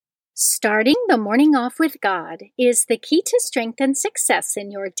Starting the morning off with God is the key to strength and success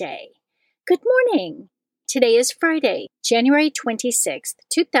in your day. Good morning. Today is Friday, January 26th,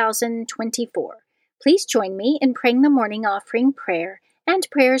 2024. Please join me in praying the morning offering prayer and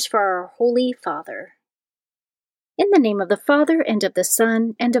prayers for our Holy Father. In the name of the Father, and of the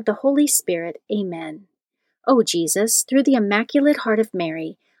Son, and of the Holy Spirit, Amen. O Jesus, through the Immaculate Heart of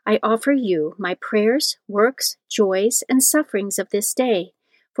Mary, I offer you my prayers, works, joys, and sufferings of this day,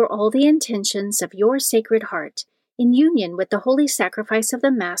 for all the intentions of your Sacred Heart, in union with the holy sacrifice of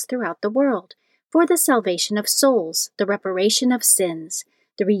the Mass throughout the world, for the salvation of souls, the reparation of sins,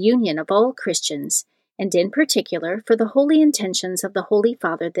 the reunion of all Christians, and in particular for the holy intentions of the Holy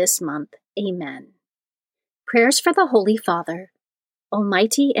Father this month. Amen. Prayers for the Holy Father.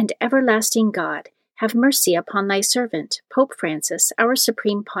 Almighty and everlasting God, have mercy upon thy servant, Pope Francis, our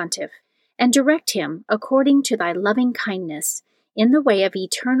Supreme Pontiff, and direct him, according to thy loving kindness, in the way of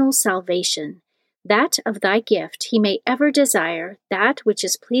eternal salvation, that of thy gift he may ever desire that which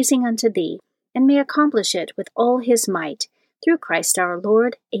is pleasing unto thee, and may accomplish it with all his might, through Christ our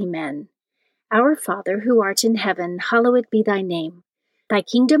Lord. Amen. Our Father, who art in heaven, hallowed be thy name. Thy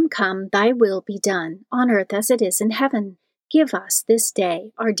kingdom come, thy will be done, on earth as it is in heaven. Give us this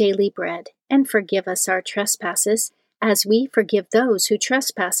day our daily bread, and forgive us our trespasses, as we forgive those who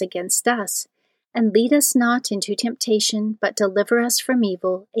trespass against us. And lead us not into temptation, but deliver us from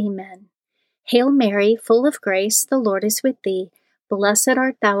evil. Amen. Hail Mary, full of grace, the Lord is with thee. Blessed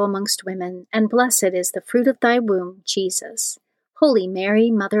art thou amongst women, and blessed is the fruit of thy womb, Jesus. Holy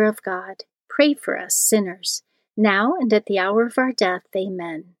Mary, Mother of God, pray for us sinners, now and at the hour of our death.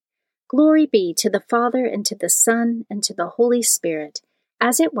 Amen. Glory be to the Father, and to the Son, and to the Holy Spirit,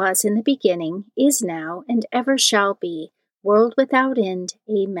 as it was in the beginning, is now, and ever shall be, world without end.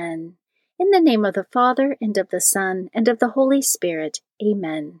 Amen. In the name of the Father, and of the Son, and of the Holy Spirit.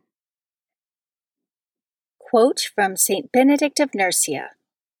 Amen. Quote from St. Benedict of Nursia.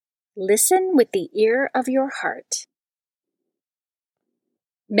 Listen with the ear of your heart.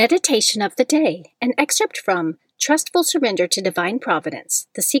 Meditation of the day, an excerpt from Trustful Surrender to Divine Providence,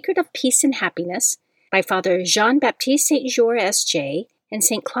 The Secret of Peace and Happiness, by Father Jean-Baptiste St-Jour, S.J., and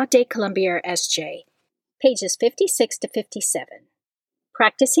St. Claude Colombier, S.J., pages 56 to 57.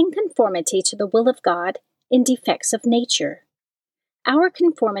 Practicing conformity to the will of God in defects of nature. Our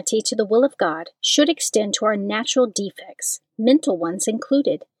conformity to the will of God should extend to our natural defects, mental ones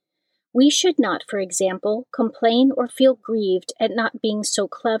included. We should not, for example, complain or feel grieved at not being so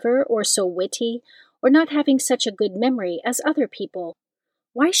clever or so witty, or not having such a good memory as other people.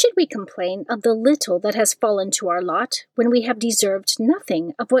 Why should we complain of the little that has fallen to our lot when we have deserved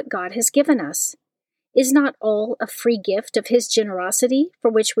nothing of what God has given us? Is not all a free gift of His generosity, for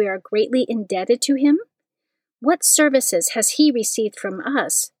which we are greatly indebted to Him? What services has He received from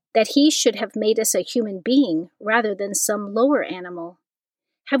us, that He should have made us a human being rather than some lower animal?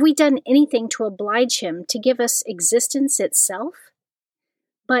 Have we done anything to oblige Him to give us existence itself?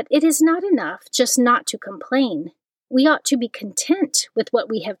 But it is not enough just not to complain. We ought to be content with what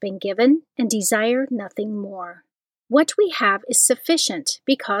we have been given and desire nothing more. What we have is sufficient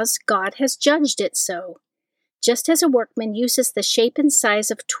because God has judged it so. Just as a workman uses the shape and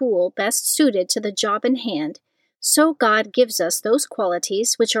size of tool best suited to the job in hand, so God gives us those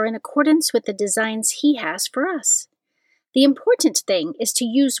qualities which are in accordance with the designs He has for us. The important thing is to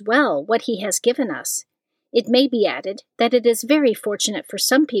use well what He has given us. It may be added that it is very fortunate for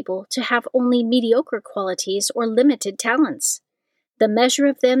some people to have only mediocre qualities or limited talents. The measure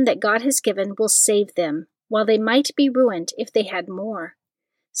of them that God has given will save them, while they might be ruined if they had more.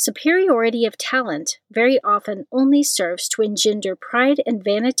 Superiority of talent very often only serves to engender pride and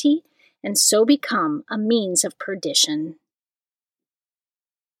vanity, and so become a means of perdition.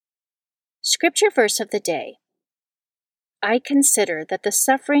 Scripture verse of the day. I consider that the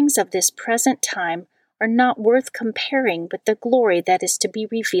sufferings of this present time are not worth comparing with the glory that is to be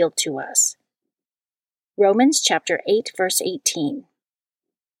revealed to us. Romans chapter 8, verse 18.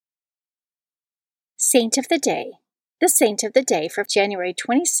 Saint of the Day. The saint of the day for January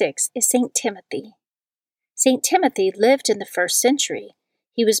 26 is Saint Timothy. Saint Timothy lived in the 1st century.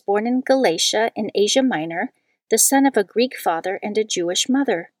 He was born in Galatia in Asia Minor, the son of a Greek father and a Jewish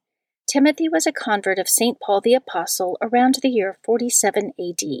mother. Timothy was a convert of St. Paul the Apostle around the year 47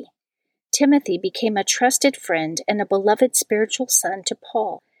 A.D. Timothy became a trusted friend and a beloved spiritual son to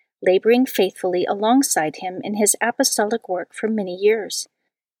Paul, laboring faithfully alongside him in his apostolic work for many years.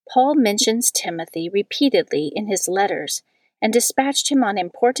 Paul mentions Timothy repeatedly in his letters and dispatched him on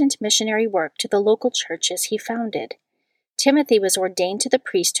important missionary work to the local churches he founded. Timothy was ordained to the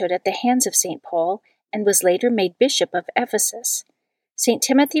priesthood at the hands of St. Paul and was later made bishop of Ephesus. St.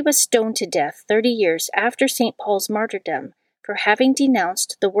 Timothy was stoned to death 30 years after St. Paul's martyrdom for having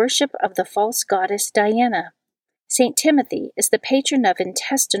denounced the worship of the false goddess Diana. St. Timothy is the patron of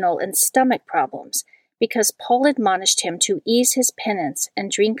intestinal and stomach problems because Paul admonished him to ease his penance and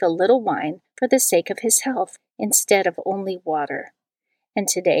drink a little wine for the sake of his health instead of only water. And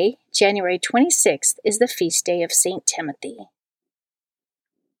today, January 26th, is the feast day of St. Timothy.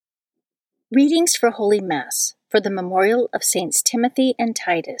 Readings for Holy Mass for the memorial of Saints Timothy and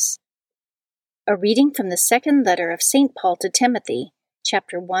Titus. A reading from the second letter of St. Paul to Timothy,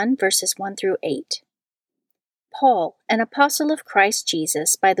 chapter 1, verses 1 through 8. Paul, an apostle of Christ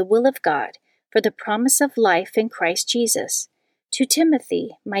Jesus by the will of God, for the promise of life in Christ Jesus, to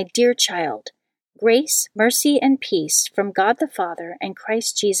Timothy, my dear child, grace, mercy, and peace from God the Father and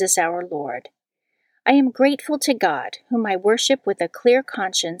Christ Jesus our Lord. I am grateful to God, whom I worship with a clear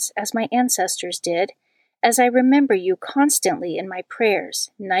conscience as my ancestors did, as I remember you constantly in my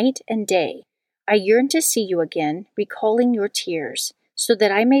prayers, night and day. I yearn to see you again, recalling your tears, so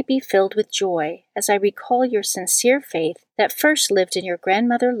that I may be filled with joy as I recall your sincere faith that first lived in your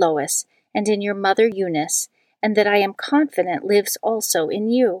grandmother Lois and in your mother Eunice, and that I am confident lives also in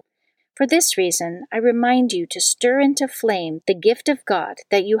you. For this reason, I remind you to stir into flame the gift of God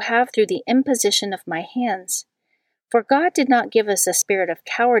that you have through the imposition of my hands. For God did not give us a spirit of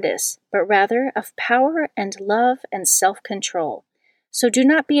cowardice, but rather of power and love and self-control. So do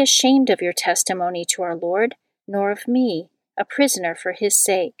not be ashamed of your testimony to our Lord, nor of me, a prisoner for his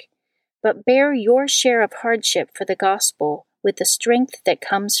sake, but bear your share of hardship for the gospel with the strength that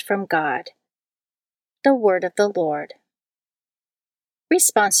comes from God. The Word of the Lord.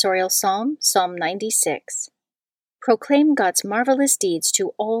 Responsorial Psalm, Psalm 96. Proclaim God's marvelous deeds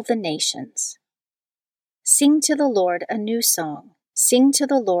to all the nations. Sing to the Lord a new song. Sing to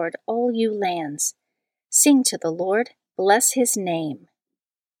the Lord, all you lands. Sing to the Lord, bless his name.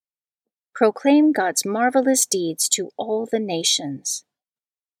 Proclaim God's marvelous deeds to all the nations.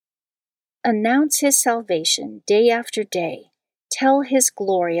 Announce his salvation day after day. Tell his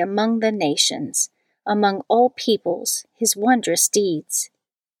glory among the nations, among all peoples, his wondrous deeds.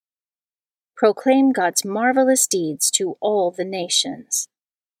 Proclaim God's marvelous deeds to all the nations.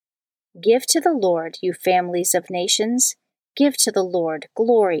 Give to the Lord, you families of nations. Give to the Lord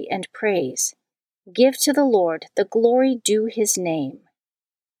glory and praise. Give to the Lord the glory due his name.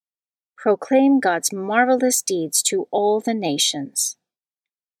 Proclaim God's marvelous deeds to all the nations.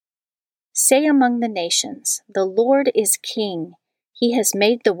 Say among the nations, the Lord is King. He has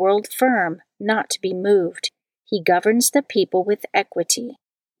made the world firm, not to be moved. He governs the people with equity.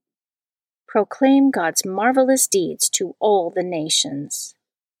 Proclaim God's marvelous deeds to all the nations.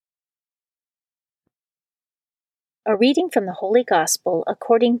 A reading from the Holy Gospel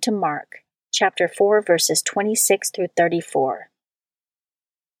according to Mark, chapter 4, verses 26 through 34.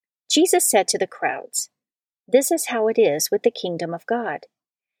 Jesus said to the crowds, "This is how it is with the kingdom of God.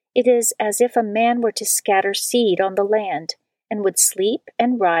 It is as if a man were to scatter seed on the land, and would sleep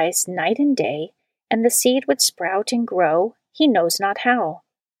and rise night and day, and the seed would sprout and grow, he knows not how.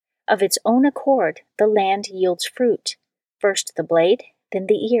 Of its own accord the land yields fruit, first the blade, then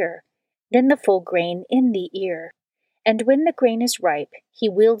the ear, then the full grain in the ear. And when the grain is ripe, he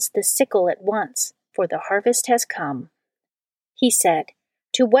wields the sickle at once, for the harvest has come." He said,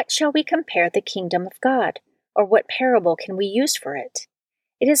 "To what shall we compare the kingdom of God, or what parable can we use for it?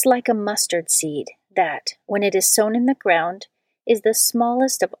 It is like a mustard seed that, when it is sown in the ground, is the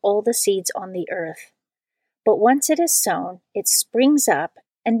smallest of all the seeds on the earth. But once it is sown, it springs up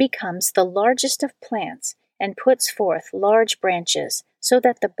and becomes the largest of plants and puts forth large branches so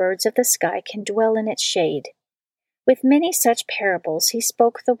that the birds of the sky can dwell in its shade." With many such parables he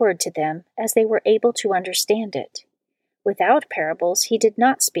spoke the word to them as they were able to understand it. Without parables he did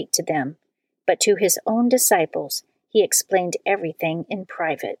not speak to them, but to his own disciples he explained everything in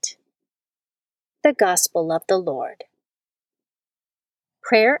private. The Gospel of the Lord.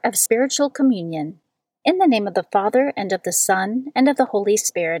 Prayer of Spiritual Communion. In the name of the Father, and of the Son, and of the Holy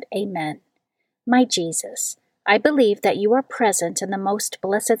Spirit. Amen. My Jesus, I believe that you are present in the most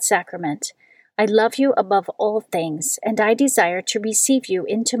blessed sacrament. I love you above all things, and I desire to receive you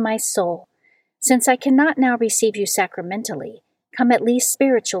into my soul. Since I cannot now receive you sacramentally, come at least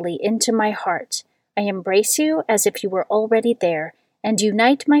spiritually into my heart. I embrace you as if you were already there, and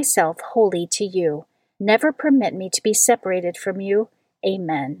unite myself wholly to you. Never permit me to be separated from you.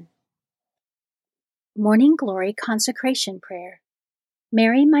 Amen. Morning Glory Consecration Prayer.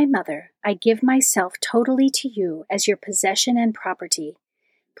 Mary, my mother, I give myself totally to you as your possession and property.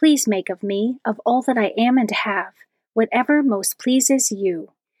 Please make of me, of all that I am and have, whatever most pleases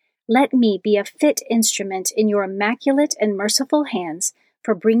you. Let me be a fit instrument in your immaculate and merciful hands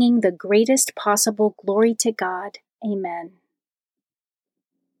for bringing the greatest possible glory to God. Amen.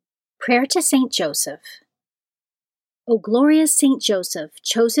 Prayer to Saint Joseph. O glorious Saint Joseph,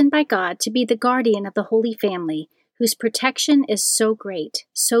 chosen by God to be the guardian of the Holy Family, whose protection is so great,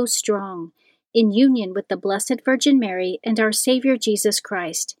 so strong, in union with the Blessed Virgin Mary and our Savior Jesus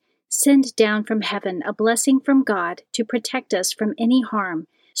Christ, send down from heaven a blessing from God to protect us from any harm,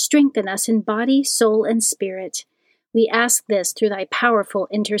 strengthen us in body, soul, and spirit. We ask this through thy powerful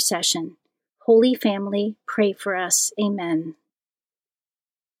intercession. Holy Family, pray for us. Amen.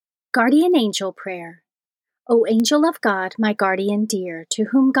 Guardian Angel Prayer. O angel of God, my guardian dear, to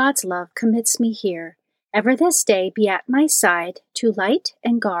whom God's love commits me here, ever this day be at my side, to light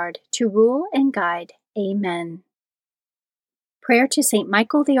and guard, to rule and guide. Amen. Prayer to Saint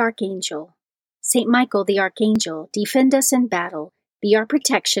Michael the Archangel. Saint Michael the Archangel, defend us in battle, be our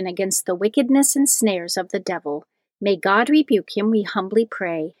protection against the wickedness and snares of the devil. May God rebuke him, we humbly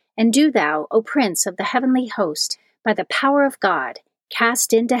pray, and do thou, O Prince of the heavenly host, by the power of God,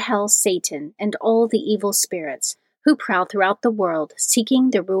 cast into hell Satan and all the evil spirits who prowl throughout the world,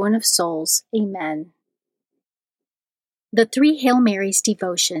 seeking the ruin of souls. Amen. The Three Hail Marys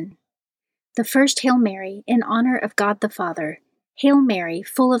Devotion. The first Hail Mary, in honor of God the Father. Hail Mary,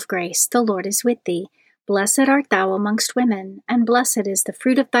 full of grace, the Lord is with thee. Blessed art thou amongst women, and blessed is the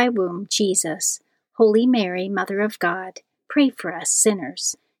fruit of thy womb, Jesus. Holy Mary, Mother of God, pray for us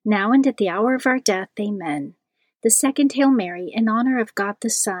sinners, now and at the hour of our death. Amen. The second Hail Mary, in honor of God the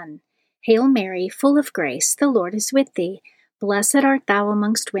Son. Hail Mary, full of grace, the Lord is with thee. Blessed art thou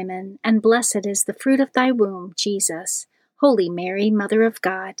amongst women, and blessed is the fruit of thy womb, Jesus. Holy Mary, Mother of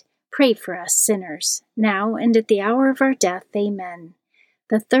God, pray for us sinners, now and at the hour of our death. Amen.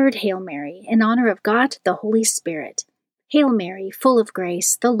 The third Hail Mary, in honor of God the Holy Spirit. Hail Mary, full of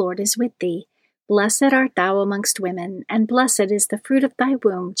grace, the Lord is with thee. Blessed art thou amongst women, and blessed is the fruit of thy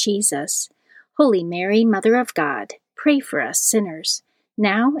womb, Jesus. Holy Mary, Mother of God, pray for us sinners,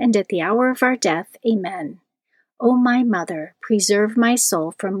 now and at the hour of our death. Amen. O my Mother, preserve my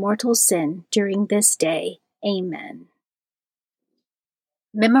soul from mortal sin during this day. Amen.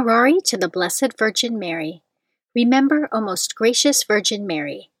 Memorare to the Blessed Virgin Mary. Remember, O most gracious Virgin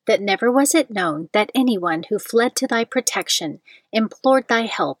Mary, that never was it known that anyone who fled to thy protection, implored thy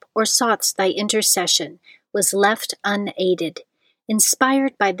help, or sought thy intercession, was left unaided.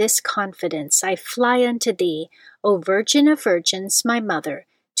 Inspired by this confidence, I fly unto thee, O Virgin of Virgins, my Mother.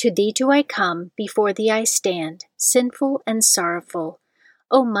 To thee do I come, before thee I stand, sinful and sorrowful.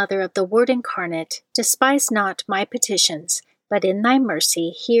 O Mother of the Word incarnate, despise not my petitions, but in thy mercy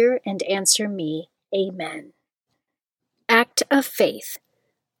hear and answer me. Amen. Act of Faith.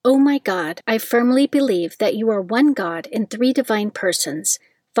 O my God, I firmly believe that you are one God in three divine persons,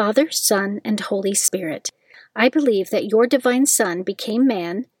 Father, Son, and Holy Spirit. I believe that your divine Son became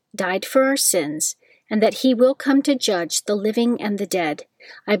man, died for our sins, and that he will come to judge the living and the dead.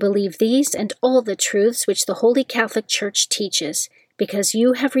 I believe these and all the truths which the Holy Catholic Church teaches, because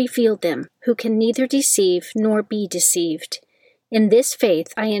you have revealed them, who can neither deceive nor be deceived. In this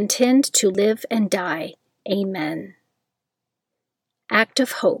faith I intend to live and die. Amen. Act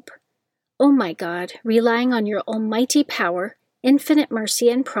of Hope. O my God, relying on your almighty power, infinite mercy,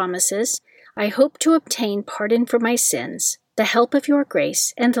 and promises, I hope to obtain pardon for my sins, the help of your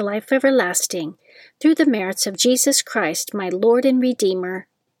grace, and the life everlasting, through the merits of Jesus Christ, my Lord and Redeemer.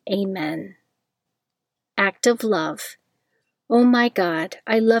 Amen. Act of Love. O my God,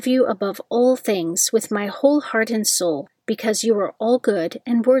 I love you above all things with my whole heart and soul, because you are all good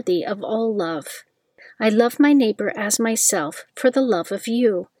and worthy of all love. I love my neighbor as myself for the love of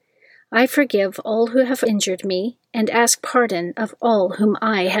you. I forgive all who have injured me, and ask pardon of all whom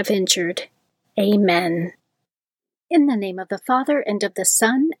I have injured. Amen. In the name of the Father, and of the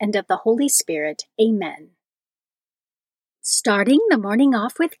Son, and of the Holy Spirit. Amen. Starting the morning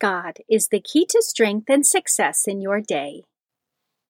off with God is the key to strength and success in your day.